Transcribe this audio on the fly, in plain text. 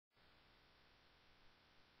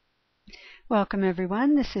Welcome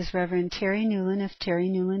everyone, this is Reverend Terri Newlon of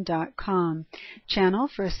terrinewlon.com, channel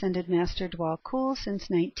for Ascended Master Djwhal Khul since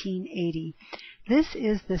 1980. This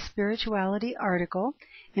is the spirituality article,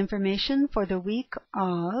 information for the week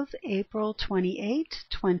of April 28,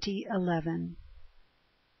 2011.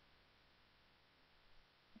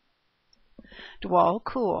 Djwhal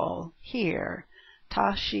Khul, here,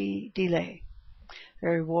 Tashi Dile.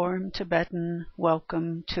 Very warm Tibetan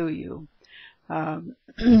welcome to you.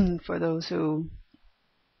 For those who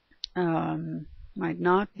might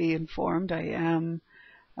not be informed, I am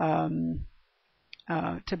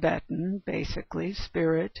Tibetan, basically,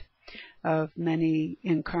 spirit of many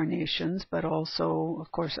incarnations, but also, of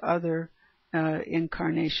course, other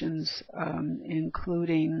incarnations,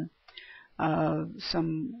 including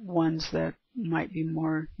some ones that might be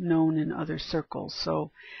more known in other circles.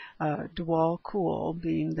 So Djwhal Khul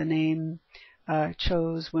being the name I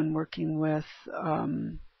chose when working with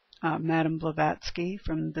Madame Blavatsky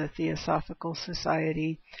from the Theosophical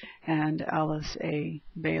Society and Alice A.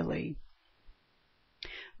 Bailey.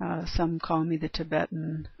 Some call me the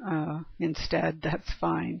Tibetan instead, that's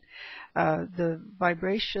fine. The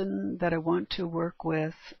vibration that I want to work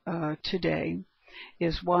with today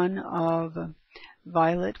is one of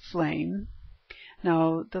violet flame.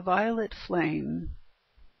 Now, the violet flame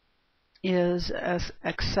is as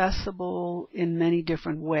accessible in many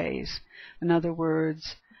different ways. In other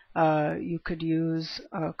words, you could use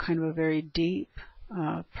kind of a very deep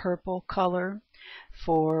purple color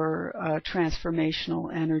for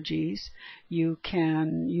transformational energies. You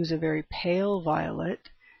can use a very pale violet,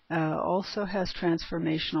 also has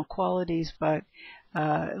transformational qualities, but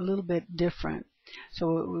a little bit different.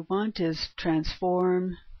 So what we want is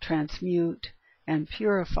transform, transmute, and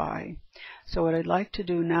purify. So what I'd like to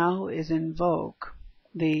do now is invoke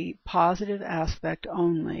the positive aspect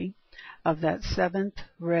only of that seventh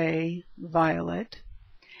ray violet,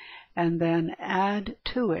 and then add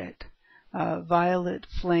to it violet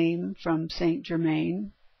flame from Saint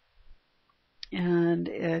Germaine, and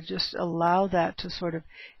just allow that to sort of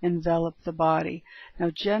envelop the body. Now,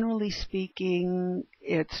 generally speaking,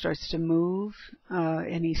 it starts to move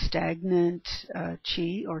any stagnant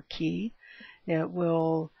chi or ki. It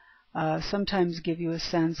will sometimes give you a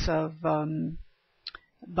sense of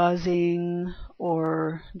buzzing,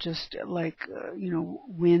 or just like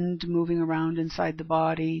wind moving around inside the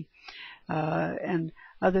body, and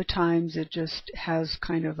other times it just has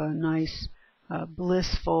kind of a nice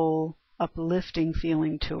blissful, uplifting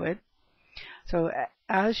feeling to it. So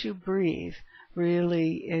as you breathe,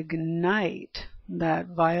 really ignite that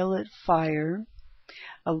violet fire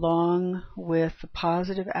along with the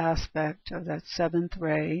positive aspect of that seventh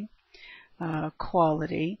ray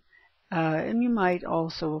quality. And you might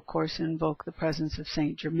also, of course, invoke the presence of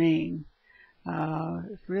Saint Germaine.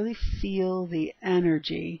 Really feel the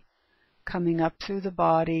energy coming up through the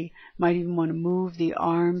body. Might even want to move the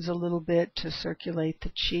arms a little bit to circulate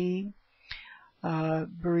the chi.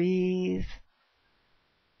 Breathe.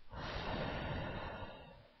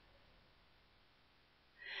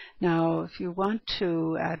 Now, if you want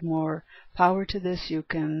to add more power to this, you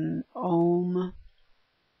can Om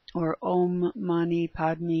or Om Mani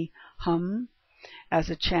Padme Hum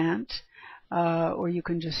as a chant, or you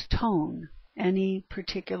can just tone any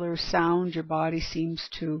particular sound your body seems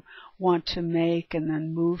to want to make, and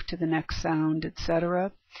then move to the next sound,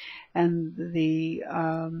 etc. And the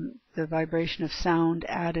vibration of sound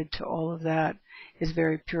added to all of that is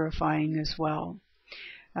very purifying as well.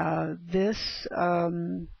 This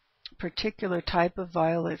particular type of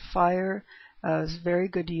violet fire is very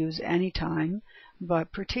good to use anytime,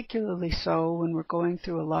 but particularly so when we're going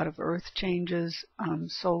through a lot of earth changes,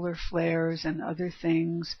 solar flares, and other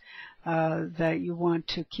things that you want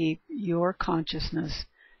to keep your consciousness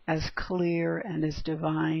as clear and as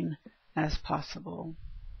divine as possible.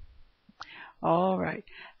 All right.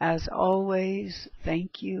 As always,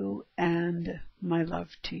 thank you and my love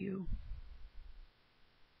to you.